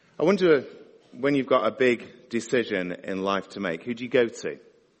I wonder, when you've got a big decision in life to make, who do you go to?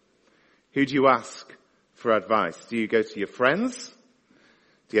 Who do you ask for advice? Do you go to your friends?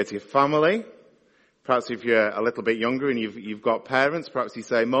 Do you go to your family? Perhaps if you're a little bit younger and you've got parents, perhaps you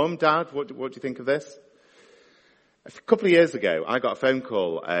say, Mum, Dad, what do you think of this? A couple of years ago, I got a phone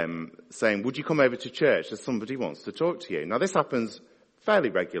call saying, would you come over to church as somebody wants to talk to you? Now, this happens fairly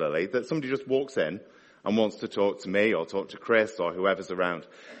regularly, that somebody just walks in and wants to talk to me or talk to Chris or whoever's around.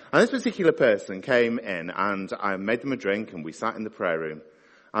 And this particular person came in and I made them a drink and we sat in the prayer room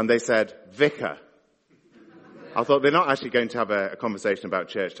and they said, Vicar. I thought they're not actually going to have a conversation about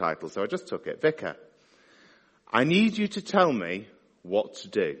church titles, so I just took it. Vicar, I need you to tell me what to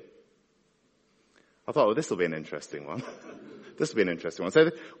do. I thought, well, this will be an interesting one. This will be an interesting one. So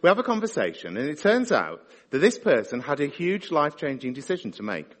we have a conversation and it turns out that this person had a huge life-changing decision to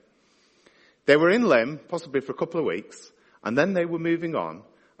make. They were in Lim, possibly for a couple of weeks, and then they were moving on,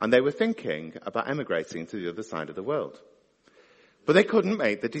 and they were thinking about emigrating to the other side of the world. But they couldn't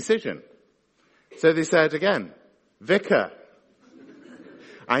make the decision. So they said again, Vicar,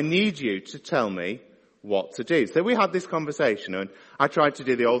 I need you to tell me what to do. So we had this conversation, and I tried to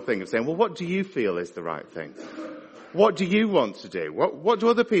do the old thing of saying, well, what do you feel is the right thing? What do you want to do? What do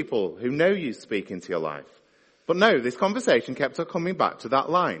other people who know you speak into your life? But no, this conversation kept on coming back to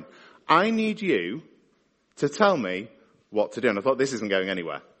that line. I need you to tell me what to do. And I thought, this isn't going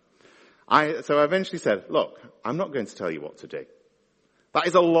anywhere. So I eventually said, look, I'm not going to tell you what to do. That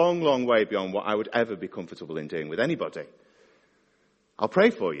is a long, long way beyond what I would ever be comfortable in doing with anybody. I'll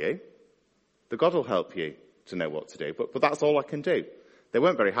pray for you, that God will help you to know what to do. But that's all I can do. They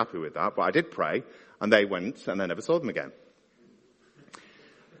weren't very happy with that, but I did pray, and they went, and I never saw them again.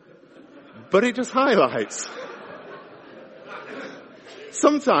 But it just highlights.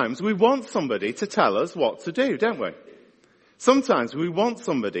 Sometimes we want somebody to tell us what to do, don't we? Sometimes we want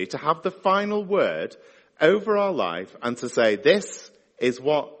somebody to have the final word over our life and to say, this is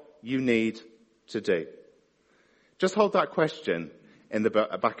what you need to do. Just hold that question in the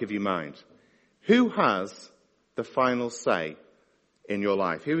back of your mind. Who has the final say in your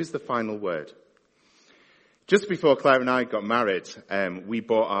life? Who is the final word? Just before Claire and I got married, we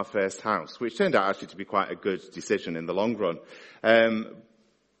bought our first house, which turned out actually to be quite a good decision in the long run.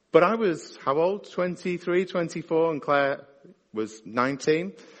 But I was, how old? 23, 24, and Claire was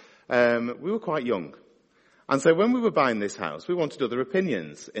 19. We were quite young. And so when we were buying this house, we wanted other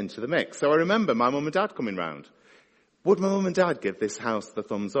opinions into the mix. So I remember my mum and dad coming round. Would my mum and dad give this house the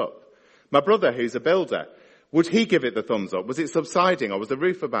thumbs up? My brother, who's a builder, would he give it the thumbs up? Was it subsiding or was the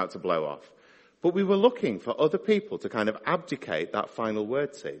roof about to blow off? But we were looking for other people to kind of abdicate that final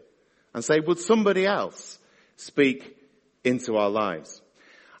word to and say, would somebody else speak into our lives?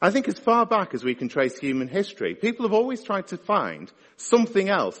 I think as far back as we can trace human history, people have always tried to find something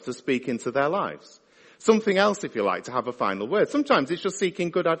else to speak into their lives. Something else, if you like, to have a final word. Sometimes it's just seeking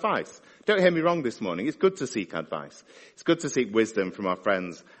good advice. Don't hear me wrong this morning. It's good to seek advice. It's good to seek wisdom from our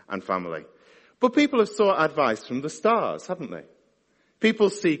friends and family. But people have sought advice from the stars, haven't they? People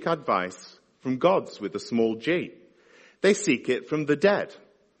seek advice from gods with a small g. They seek it from the dead.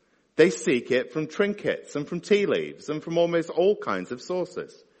 They seek it from trinkets and from tea leaves and from almost all kinds of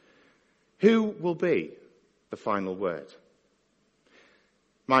sources. Who will be the final word?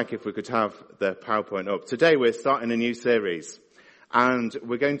 Mike, if we could have the PowerPoint up. Today we're starting a new series and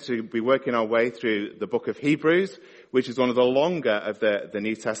we're going to be working our way through the book of Hebrews, which is one of the longer of the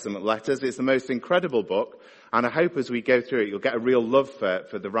New Testament letters. It's the most incredible book, and I hope as we go through it you'll get a real love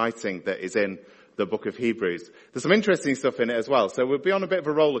for the writing that is in the book of Hebrews. There's some interesting stuff in it as well, so we'll be on a bit of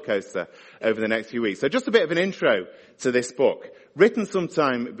a roller coaster over the next few weeks. So just a bit of an intro to this book. Written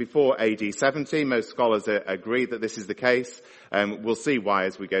sometime before AD 70, most scholars agree that this is the case. We'll see why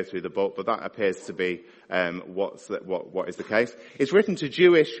as we go through the book, but that appears to be what is the case. It's written to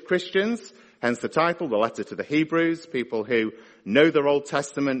Jewish Christians, hence the title, the letter to the Hebrews, people who know their Old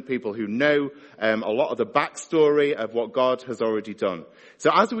Testament, people who know a lot of the backstory of what God has already done.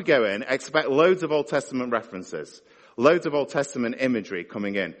 So as we go in, expect loads of Old Testament references, loads of Old Testament imagery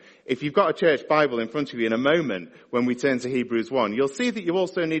coming in. If you've got a church Bible in front of you in a moment, when we turn to Hebrews 1, you'll see that you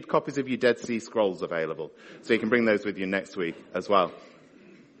also need copies of your Dead Sea Scrolls available. So you can bring those with you next week as well.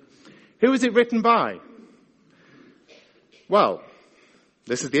 Who is it written by? Well,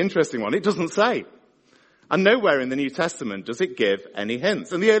 this is the interesting one. It doesn't say. And nowhere in the New Testament does it give any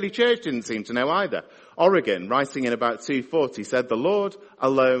hints. And the early church didn't seem to know either. Origen, writing in about 240, said, the Lord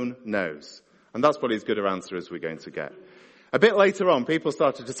alone knows. And that's probably as good an answer as we're going to get. A bit later on, people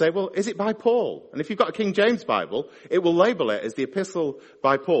started to say, well, is it by Paul? And if you've got a King James Bible, it will label it as the epistle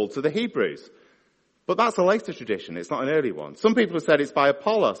by Paul to the Hebrews. But that's a later tradition. It's not an early one. Some people have said it's by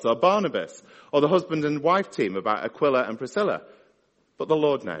Apollos or Barnabas or the husband and wife team about Aquila and Priscilla. But the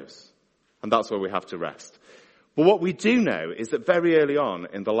Lord knows. And that's where we have to rest. But what we do know is that very early on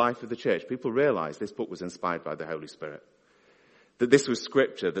in the life of the church, people realized this book was inspired by the Holy Spirit. That this was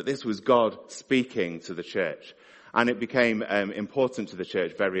scripture, that this was God speaking to the church. And it became important to the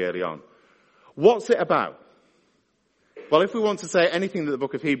church very early on. What's it about? Well, if we want to say anything that the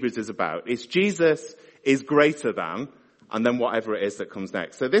book of Hebrews is about, it's Jesus is greater than, and then whatever it is that comes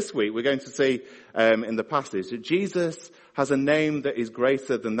next. So this week we're going to see in the passage that Jesus has a name that is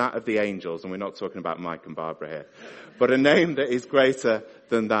greater than that of the angels. And we're not talking about Mike and Barbara here. But a name that is greater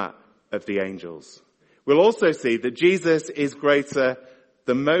than that of the angels. We'll also see that Jesus is greater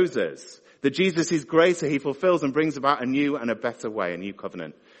than Moses. That Jesus is greater. He fulfills and brings about a new and a better way, a new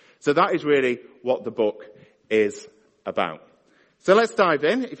covenant. So that is really what the book is about. So let's dive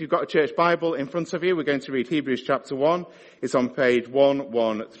in. If you've got a church Bible in front of you, we're going to read Hebrews chapter 1. It's on page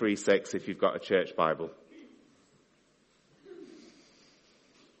 1136 if you've got a church Bible.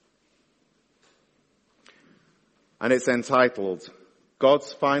 And it's entitled,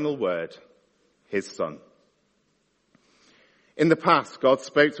 God's Final Word, His Son. In the past, God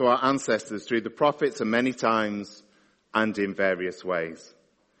spoke to our ancestors through the prophets and many times and in various ways.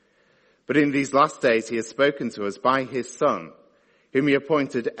 But in these last days, He has spoken to us by His Son, whom He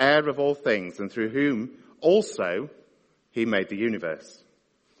appointed heir of all things and through whom also He made the universe.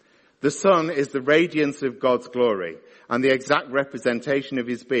 The Son is the radiance of God's glory and the exact representation of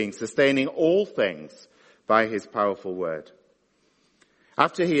His being, sustaining all things by His powerful word.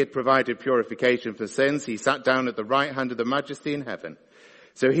 After He had provided purification for sins, He sat down at the right hand of the Majesty in heaven.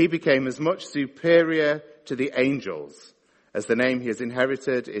 So He became as much superior to the angels as the name He has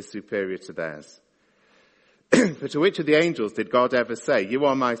inherited is superior to theirs. For to which of the angels did God ever say, "You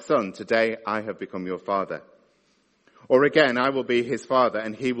are my son, today I have become your father"? Or again, "I will be his father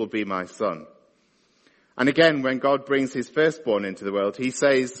and he will be my son"? And again, when God brings his firstborn into the world, He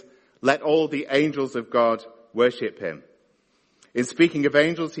says, "Let all the angels of God worship him." In speaking of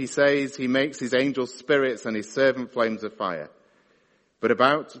angels, He says He makes His angels spirits and His servant flames of fire. But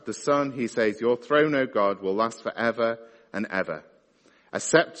about the Son, He says, "Your throne, O God, will last forever and ever. A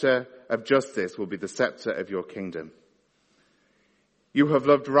scepter of justice will be the scepter of your kingdom. You have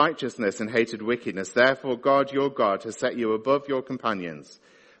loved righteousness and hated wickedness. Therefore, God, your God, has set you above your companions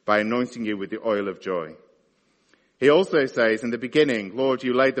by anointing you with the oil of joy." He also says, in the beginning, "Lord,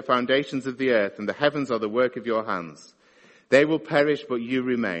 you laid the foundations of the earth, and the heavens are the work of your hands. They will perish, but you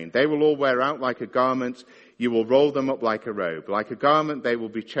remain. They will all wear out like a garment. You will roll them up like a robe. Like a garment, they will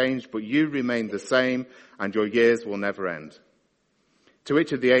be changed, but you remain the same, and your years will never end." To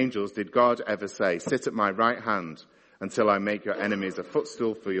which of the angels did God ever say, "Sit at my right hand until I make your enemies a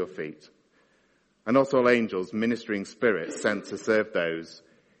footstool for your feet"? And not all angels, ministering spirits, sent to serve those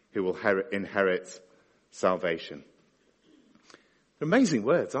who will inherit salvation. Amazing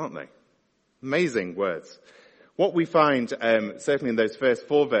words, aren't they? Amazing words. What we find, certainly in those first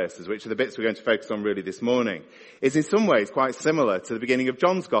 4 verses, which are the bits we're going to focus on really this morning, is in some ways quite similar to the beginning of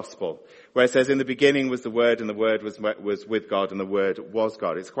John's Gospel, where it says, "In the beginning was the Word, and the Word was with God, and the Word was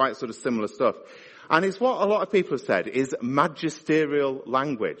God." It's quite sort of similar stuff. And it's what a lot of people have said is magisterial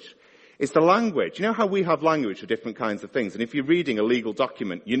language. It's the language. You know how we have language for different kinds of things? And if you're reading a legal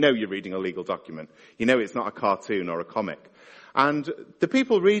document, you know you're reading a legal document. You know it's not a cartoon or a comic. And the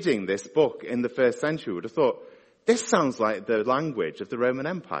people reading this book in the first century would have thought, this sounds like the language of the Roman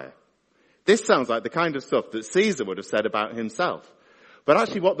Empire. This sounds like the kind of stuff that Caesar would have said about himself. But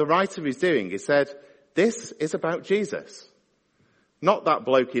actually what the writer is doing is said, this is about Jesus. Not that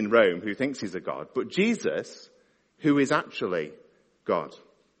bloke in Rome who thinks he's a god, but Jesus, who is actually God.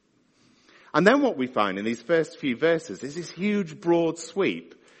 And then what we find in these first few verses is this huge broad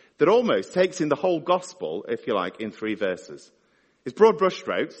sweep that almost takes in the whole gospel, if you like, in 3 verses. It's broad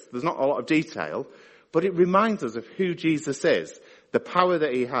brushstrokes, there's not a lot of detail, but it reminds us of who Jesus is, the power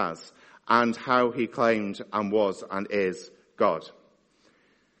that he has, and how he claimed and was and is God.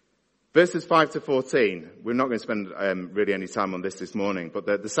 Verses 5 to 14, we're not going to spend really any time on this morning, but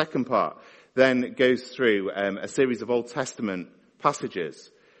the second part then goes through a series of Old Testament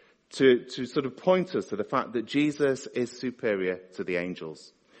passages to sort of point us to the fact that Jesus is superior to the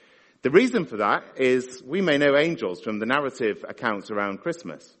angels. The reason for that is we may know angels from the narrative accounts around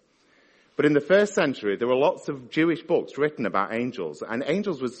Christmas. But in the first century, there were lots of Jewish books written about angels, and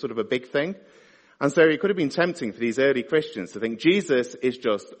angels was sort of a big thing. And so it could have been tempting for these early Christians to think Jesus is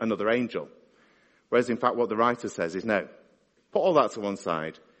just another angel. Whereas in fact what the writer says is no. Put all that to one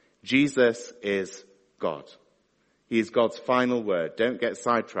side. Jesus is God. He is God's final word. Don't get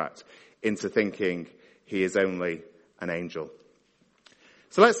sidetracked into thinking he is only an angel.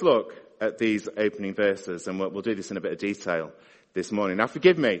 So let's look at these opening verses, and we'll do this in a bit of detail this morning. Now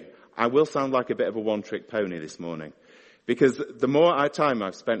forgive me, I will sound like a bit of a one-trick pony this morning, because the more time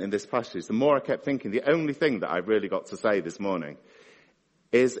I've spent in this passage, the more I kept thinking the only thing that I've really got to say this morning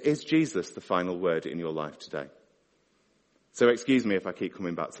is Jesus the final word in your life today? So excuse me if I keep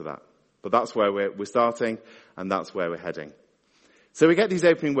coming back to that. But that's where we're starting, and that's where we're heading. So we get these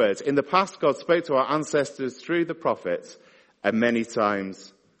opening words. In the past, God spoke to our ancestors through the prophets, and many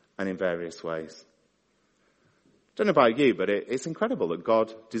times and in various ways. Don't know about you, but it's incredible that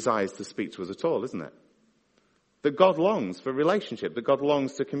God desires to speak to us at all, isn't it? That God longs for relationship, that God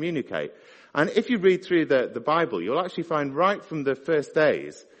longs to communicate. And if you read through the Bible, you'll actually find right from the first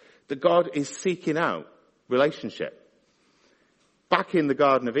days that God is seeking out relationship. Back in the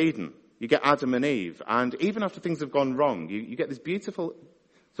Garden of Eden, you get Adam and Eve, and even after things have gone wrong, you get this beautiful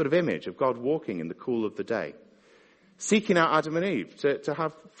sort of image of God walking in the cool of the day, seeking out Adam and Eve to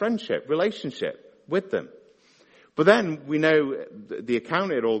have friendship, relationship with them. But then we know the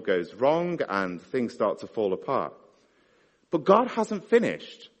account, it all goes wrong and things start to fall apart. But God hasn't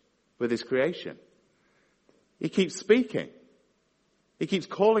finished with his creation. He keeps speaking. He keeps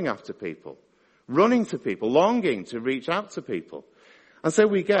calling after people, running to people, longing to reach out to people. And so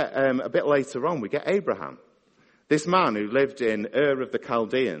we get, a bit later on, we get Abraham, this man who lived in Ur of the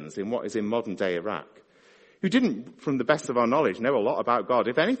Chaldeans in what is in modern day Iraq, who didn't, from the best of our knowledge, know a lot about God,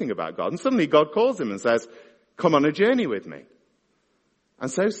 if anything about God. And suddenly God calls him and says, come on a journey with me. And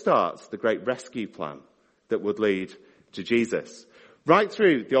so starts the great rescue plan that would lead to Jesus. Right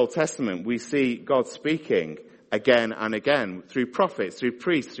through the Old Testament, we see God speaking again and again through prophets, through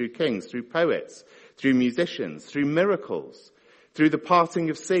priests, through kings, through poets, through musicians, through miracles, through the parting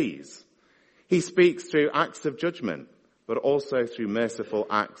of seas. He speaks through acts of judgment, but also through merciful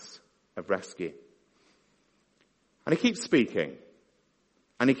acts of rescue. And he keeps speaking,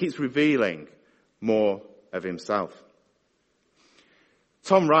 and he keeps revealing more of himself.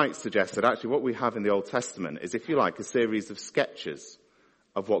 Tom Wright suggested actually what we have in the Old Testament is, if you like, a series of sketches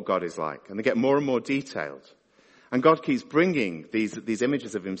of what God is like. And they get more and more detailed. And God keeps bringing these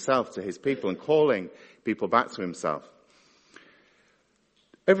images of himself to his people and calling people back to himself.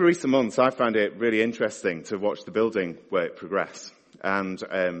 Over recent months, I found it really interesting to watch the building work progress. And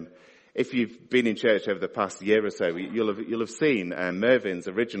if you've been in church over the past year or so, you'll have seen Mervyn's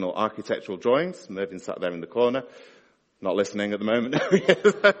original architectural drawings. Mervyn sat there in the corner, not listening at the moment.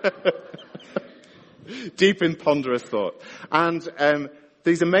 Deep in ponderous thought. And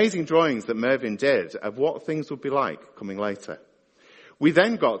these amazing drawings that Mervyn did of what things would be like coming later. We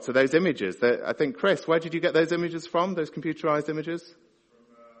then got to those images that, I think, Chris, where did you get those images from, those computerized images?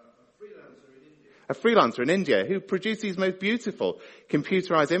 A freelancer in India who produced these most beautiful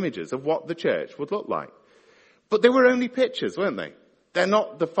computerized images of what the church would look like. But they were only pictures, weren't they? They're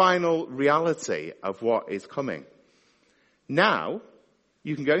not the final reality of what is coming. Now,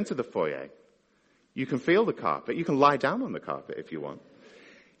 you can go into the foyer. You can feel the carpet. You can lie down on the carpet if you want.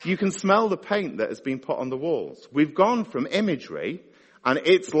 You can smell the paint that has been put on the walls. We've gone from imagery, and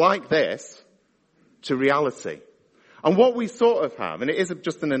it's like this, to reality. And what we sort of have, and it isn't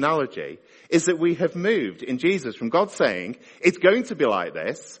just an analogy, is that we have moved in Jesus from God saying, it's going to be like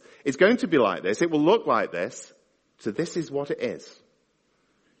this, it's going to be like this, it will look like this, to this is what it is.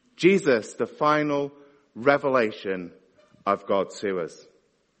 Jesus, the final revelation of God to us.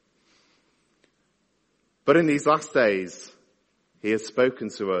 But in these last days, he has spoken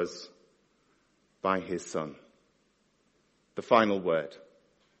to us by his Son. The final word.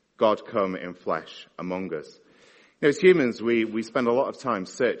 God come in flesh among us. You know, as humans, we spend a lot of time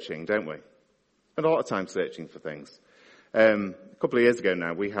searching, don't we? Spend a lot of time searching for things. A couple of years ago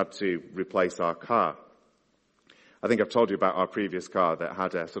now, we had to replace our car. I think I've told you about our previous car that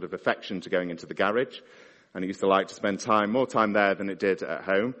had a sort of affection to going into the garage, and it used to like to spend more time there than it did at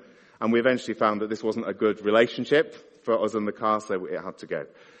home. And we eventually found that this wasn't a good relationship for us and the car, so it had to go.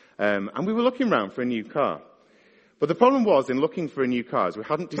 And we were looking around for a new car. But the problem was, in looking for a new car, is we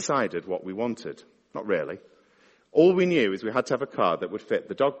hadn't decided what we wanted. Not really. All we knew is we had to have a car that would fit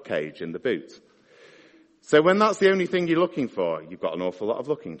the dog cage in the boot. So when that's the only thing you're looking for, you've got an awful lot of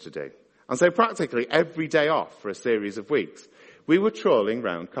looking to do. And so practically every day off for a series of weeks, we were trawling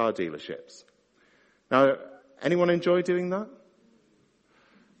round car dealerships. Now, anyone enjoy doing that?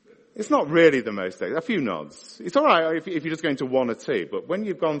 It's not really the most, a few nods. It's alright if you're just going to one or two, but when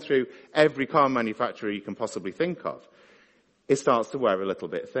you've gone through every car manufacturer you can possibly think of, it starts to wear a little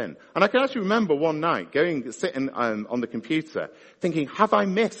bit thin. And I can actually remember one night sitting on the computer thinking, have I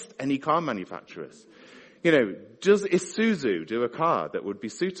missed any car manufacturers? Does Isuzu do a car that would be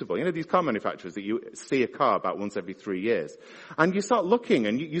suitable? These car manufacturers that you see a car about once every 3 years. And you start looking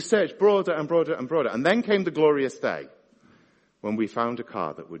and you search broader and broader and broader. And then came the glorious day when we found a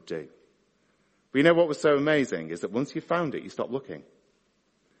car that would do. But what was so amazing is that once you found it, you stop looking.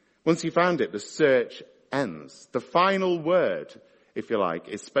 Once you found it, the search ends. The final word, if you like,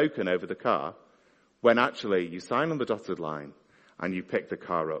 is spoken over the car when actually you sign on the dotted line and you pick the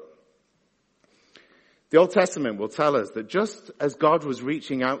car up. The Old Testament will tell us that just as God was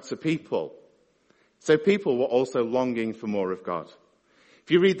reaching out to people, so people were also longing for more of God.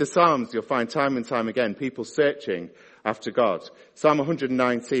 If you read the Psalms, you'll find time and time again people searching after God. Psalm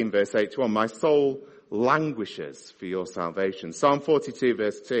 119 verse 8-1, my soul languishes for your salvation. Psalm 42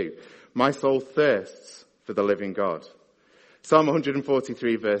 verse 2, my soul thirsts for the living God. Psalm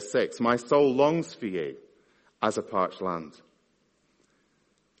 143 verse 6, my soul longs for you as a parched land.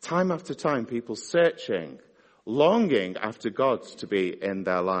 Time after time, people searching, longing after God to be in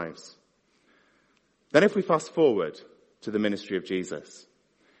their lives. Then if we fast forward to the ministry of Jesus,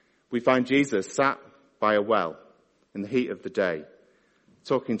 we find Jesus sat by a well in the heat of the day,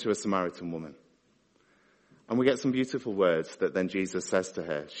 talking to a Samaritan woman. And we get some beautiful words that then Jesus says to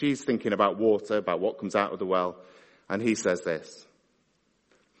her. She's thinking about water, about what comes out of the well, and he says this,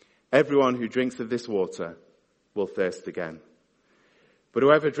 everyone who drinks of this water will thirst again. But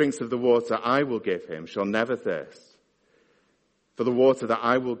whoever drinks of the water I will give him shall never thirst. For the water that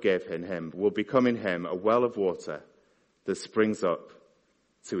I will give in him will become in him a well of water that springs up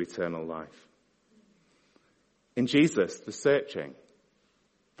to eternal life. In Jesus, the searching,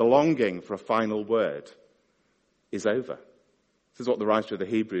 the longing for a final word is over. This is what the writer of the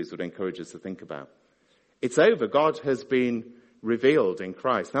Hebrews would encourage us to think about. It's over. God has been revealed in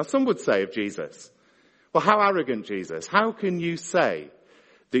Christ. Now, some would say of Jesus, well, how arrogant, Jesus. How can you say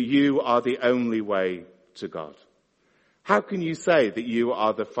that you are the only way to God? How can you say that you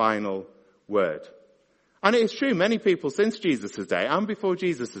are the final word? And it is true, many people since Jesus' day and before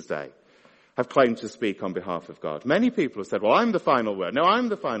Jesus' day have claimed to speak on behalf of God. Many people have said, well, I'm the final word. No, I'm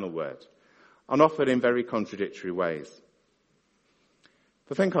the final word. And often in very contradictory ways.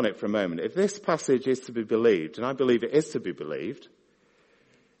 But think on it for a moment. If this passage is to be believed, and I believe it is to be believed,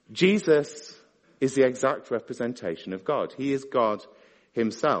 Jesus is the exact representation of God. He is God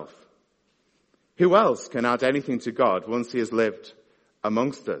himself. Who else can add anything to God once he has lived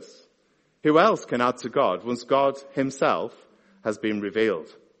amongst us? Who else can add to God once God himself has been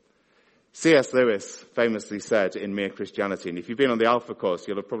revealed? C.S. Lewis famously said in Mere Christianity, and if you've been on the Alpha course,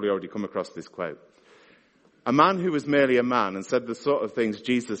 you'll have probably already come across this quote. A man who was merely a man and said the sort of things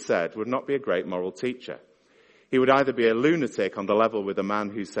Jesus said would not be a great moral teacher. He would either be a lunatic on the level with a man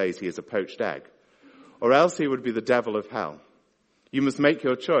who says he is a poached egg, or else he would be the devil of hell. You must make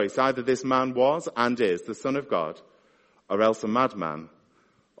your choice. Either this man was and is the Son of God, or else a madman,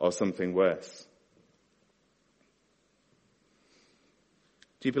 or something worse.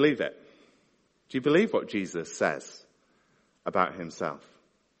 Do you believe it? Do you believe what Jesus says about himself?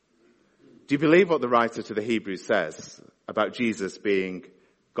 Do you believe what the writer to the Hebrews says about Jesus being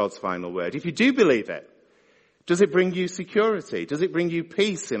God's final word? If you do believe it, does it bring you security? Does it bring you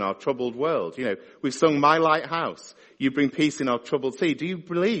peace in our troubled world? We've sung My Lighthouse. You bring peace in our troubled sea. Do you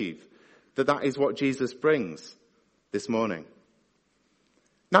believe that that is what Jesus brings this morning?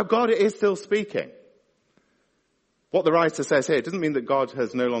 Now, God is still speaking. What the writer says here doesn't mean that God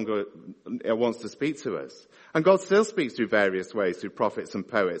has no longer wants to speak to us. And God still speaks through various ways, through prophets and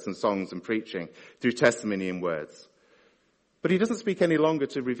poets and songs and preaching, through testimony and words. But he doesn't speak any longer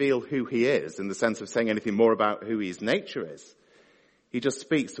to reveal who he is in the sense of saying anything more about who his nature is. He just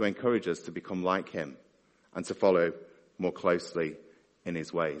speaks to encourage us to become like him and to follow more closely in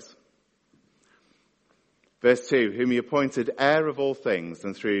his ways. Verse 2, whom he appointed heir of all things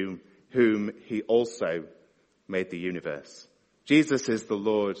and through whom he also made the universe. Jesus is the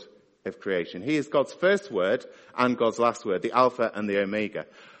Lord of creation. He is God's first word and God's last word, the Alpha and the Omega.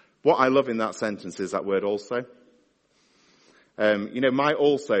 What I love in that sentence is that word also. My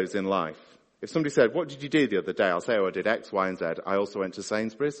alsos in life. If somebody said, what did you do the other day? I'll say, I did X, Y, and Z. I also went to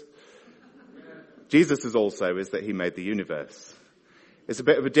Sainsbury's. Jesus' also is that he made the universe. It's a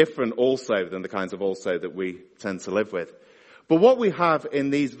bit of a different also than the kinds of also that we tend to live with. But what we have in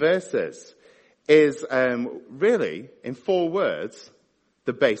these verses is really, in 4 words,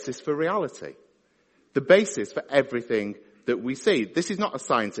 the basis for reality. The basis for everything that we see. This is not a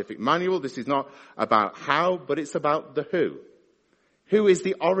scientific manual. This is not about how, but it's about the who. Who is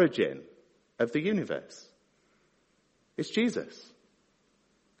the origin of the universe? It's Jesus.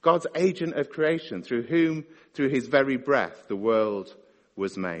 God's agent of creation, through whom, through his very breath, the world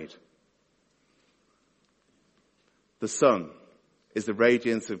was made. the Son, is the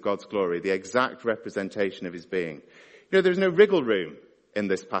radiance of God's glory, the exact representation of his being. You know, there's no wriggle room in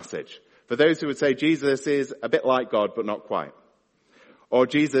this passage. For those who would say Jesus is a bit like God, but not quite. Or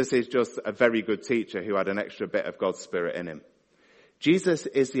Jesus is just a very good teacher who had an extra bit of God's Spirit in him. Jesus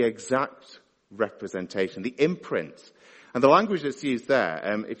is the exact representation, the imprint. And the language that's used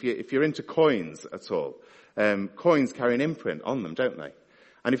there, if you're into coins at all, coins carry an imprint on them, don't they?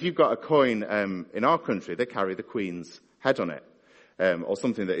 And if you've got a coin in our country, they carry the Queen's head on it. Or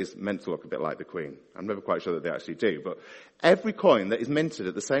something that is meant to look a bit like the Queen. I'm never quite sure that they actually do. But every coin that is minted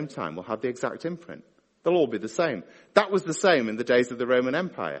at the same time will have the exact imprint. They'll all be the same. That was the same in the days of the Roman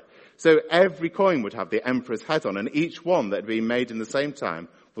Empire. So every coin would have the emperor's head on, and each one that had been made in the same time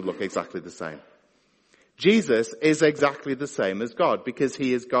would look exactly the same. Jesus is exactly the same as God because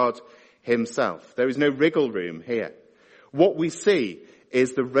he is God himself. There is no wriggle room here. What we see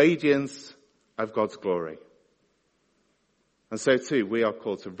is the radiance of God's glory. And so too, we are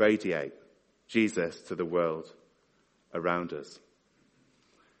called to radiate Jesus to the world around us.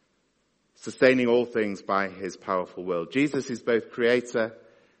 Sustaining all things by his powerful will. Jesus is both creator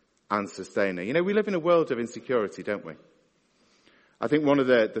and sustainer. You know, we live in a world of insecurity, don't we? I think one of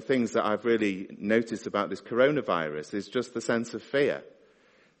the things that I've really noticed about this coronavirus is just the sense of fear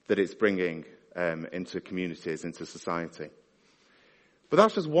that it's bringing into communities, into society. But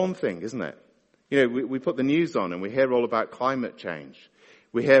that's just one thing, isn't it? You know, we put the news on and we hear all about climate change.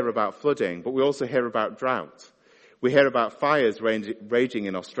 We hear about flooding, but we also hear about drought. We hear about fires raging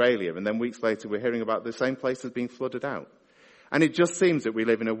in Australia, and then weeks later we're hearing about the same places being flooded out. And it just seems that we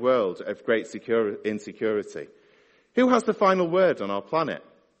live in a world of great insecurity. Who has the final word on our planet?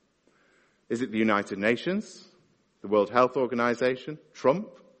 Is it the United Nations? The World Health Organization? Trump?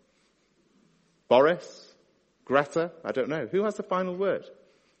 Boris? Greta? I don't know. Who has the final word?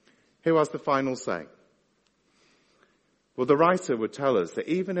 Who has the final say? Well, the writer would tell us that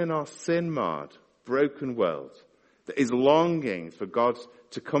even in our sin-marred, broken world, that is longing for God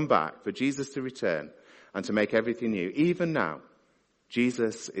to come back, for Jesus to return, and to make everything new, even now,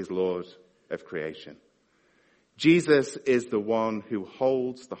 Jesus is Lord of creation. Jesus is the one who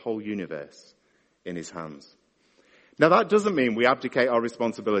holds the whole universe in his hands. Now, that doesn't mean we abdicate our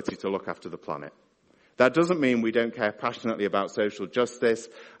responsibility to look after the planet. That doesn't mean we don't care passionately about social justice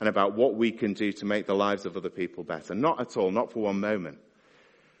and about what we can do to make the lives of other people better. Not at all, not for one moment.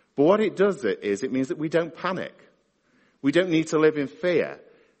 But what it does is it means that we don't panic. We don't need to live in fear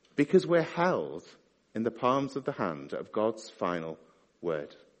because we're held in the palms of the hand of God's final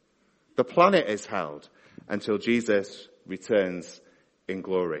word. The planet is held until Jesus returns in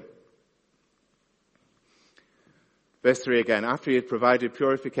glory. Verse 3 again, after he had provided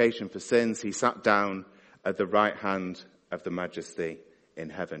purification for sins, he sat down at the right hand of the majesty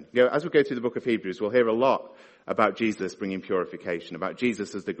in heaven. You know, as we go through the book of Hebrews, we'll hear a lot about Jesus bringing purification, about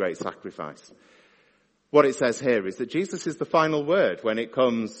Jesus as the great sacrifice. What it says here is that Jesus is the final word when it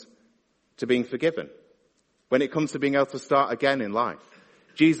comes to being forgiven, when it comes to being able to start again in life.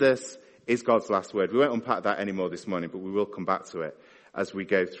 Jesus is God's last word. We won't unpack that anymore this morning, but we will come back to it as we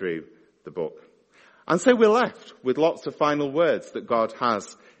go through the book. And so we're left with lots of final words that God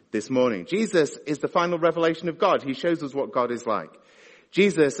has this morning. Jesus is the final revelation of God. He shows us what God is like.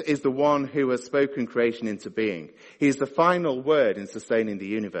 Jesus is the one who has spoken creation into being. He is the final word in sustaining the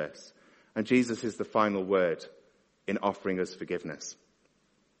universe. And Jesus is the final word in offering us forgiveness.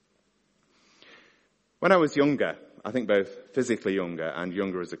 When I was younger, I think both physically younger and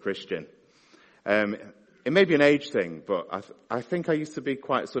younger as a Christian, it may be an age thing, but I think I used to be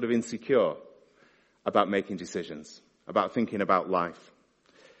quite sort of insecure about making decisions, about thinking about life,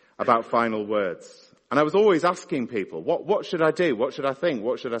 about final words. And I was always asking people, what should I do? What should I think?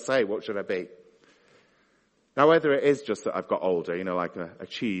 What should I say? What should I be? Now, whether it is just that I've got older, you know, like a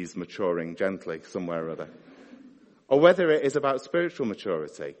cheese maturing gently somewhere or other, or whether it is about spiritual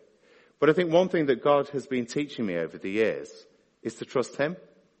maturity. But I think one thing that God has been teaching me over the years is to trust him,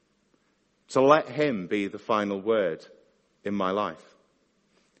 to let him be the final word in my life.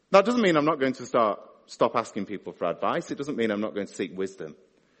 That doesn't mean I'm not going to stop asking people for advice. It doesn't mean I'm not going to seek wisdom.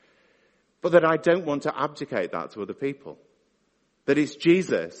 But that I don't want to abdicate that to other people. That it's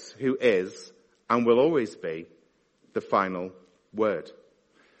Jesus who is and will always be the final word.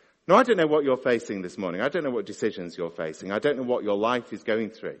 Now, I don't know what you're facing this morning. I don't know what decisions you're facing. I don't know what your life is going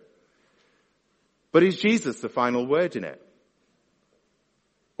through. But is Jesus the final word in it?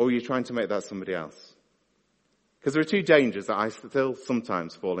 Or are you trying to make that somebody else? Because there are two dangers that I still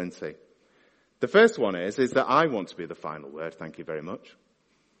sometimes fall into. The first one is that I want to be the final word. Thank you very much.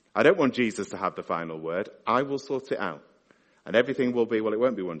 I don't want Jesus to have the final word. I will sort it out. And everything will be, well, it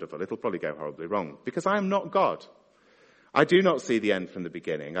won't be wonderful. It'll probably go horribly wrong. Because I am not God. I do not see the end from the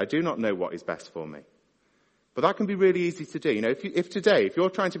beginning. I do not know what is best for me. But that can be really easy to do. You know, if you're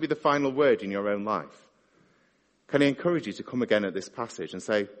trying to be the final word in your own life, can I encourage you to come again at this passage and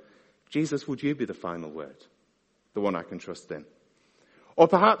say, Jesus, would you be the final word? The one I can trust in. Or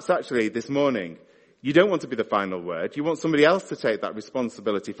perhaps actually this morning, you don't want to be the final word. You want somebody else to take that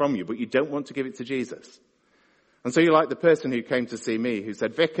responsibility from you, but you don't want to give it to Jesus. And so you're like the person who came to see me who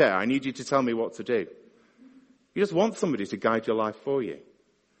said, Vicar, I need you to tell me what to do. You just want somebody to guide your life for you.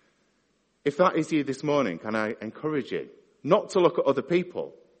 If that is you this morning, can I encourage you not to look at other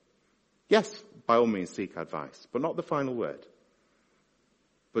people? Yes, by all means seek advice, but not the final word.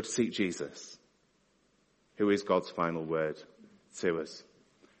 But seek Jesus, who is God's final word to us.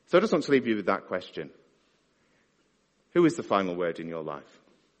 So I just want to leave you with that question. Who is the final word in your life?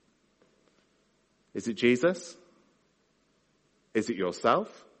 Is it Jesus? Is it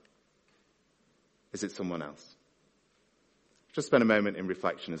yourself? Is it someone else? Just spend a moment in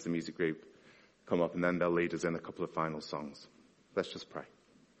reflection as the music group come up, and then they'll lead us in a couple of final songs. Let's just pray.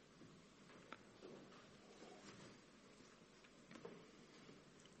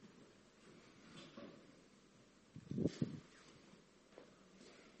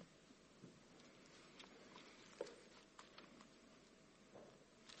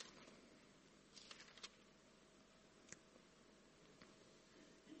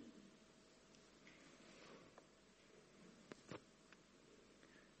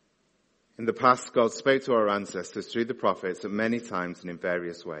 In the past, God spoke to our ancestors through the prophets at many times and in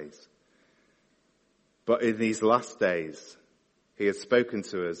various ways. But in these last days, he has spoken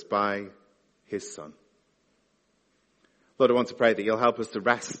to us by his Son. Lord, I want to pray that you'll help us to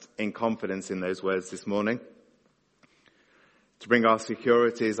rest in confidence in those words this morning, to bring our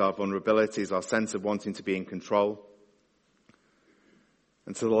securities, our vulnerabilities, our sense of wanting to be in control,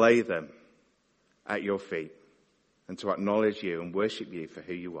 and to lay them at your feet, and to acknowledge you and worship you for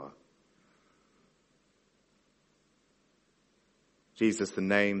who you are. Jesus, the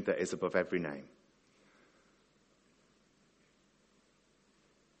name that is above every name.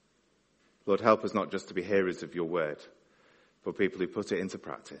 Lord, help us not just to be hearers of your word, but people who put it into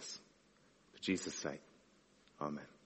practice. For Jesus' sake. Amen.